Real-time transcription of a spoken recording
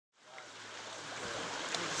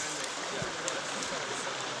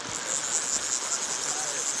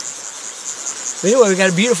But anyway, we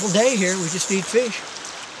got a beautiful day here. We just eat fish.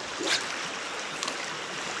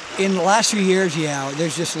 In the last few years, yeah,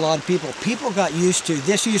 there's just a lot of people. People got used to,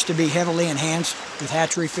 this used to be heavily enhanced with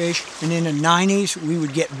hatchery fish. And in the 90s, we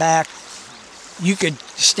would get back. You could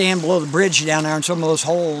stand below the bridge down there in some of those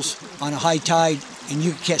holes on a high tide, and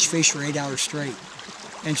you could catch fish for 8 hours straight.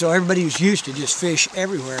 And so everybody was used to just fish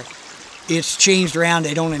everywhere. It's changed around.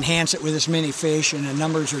 They don't enhance it with as many fish, and the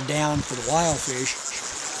numbers are down for the wild fish.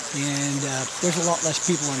 And there's a lot less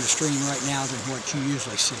people on the stream right now than what you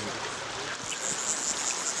usually see.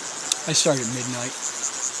 I start at midnight.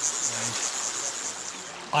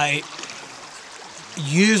 I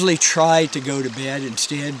usually try to go to bed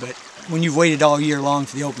instead, but when you've waited all year long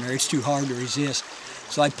for the opener, it's too hard to resist.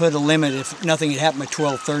 So I put a limit. If nothing had happened at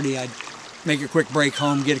 12:30, I'd make a quick break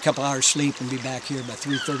home, get a couple hours sleep, and be back here by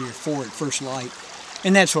 3:30 or 4 at first light.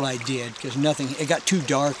 And that's what I did, because it got too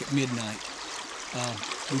dark at midnight.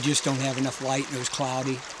 We just don't have enough light, and it was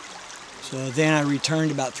cloudy. So then I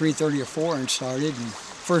returned about 3:30 or 4 and started. And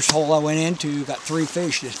first hole I went into got 3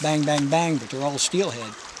 fish, just bang, bang, bang, but they're all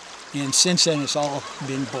steelhead. And since then, it's all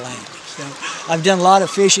been blank. So I've done a lot of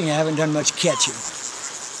fishing. I haven't done much catching.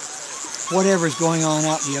 Whatever's going on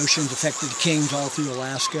out in the ocean's affected the kings all through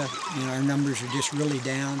Alaska. You know, our numbers are just really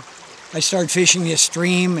down. I started fishing this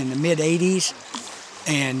stream in the mid-'80s,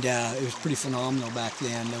 and it was pretty phenomenal back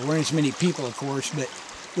then. There weren't as many people, of course, but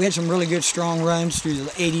we had some really good strong runs through the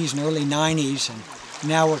 80s and early 90s, and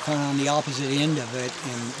now we're kind of on the opposite end of it,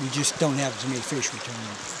 and we just don't have as many fish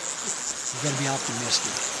returning. We've got to be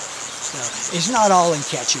optimistic. So it's not all in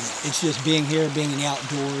catching. It's just being here, being in the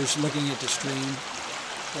outdoors, looking at the stream,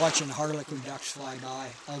 watching harlequin ducks fly by,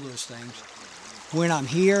 all those things. When I'm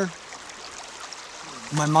here,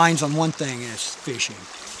 my mind's on one thing, and it's fishing.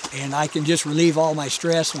 And I can just relieve all my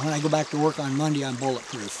stress, and when I go back to work on Monday, I'm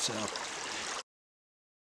bulletproof. So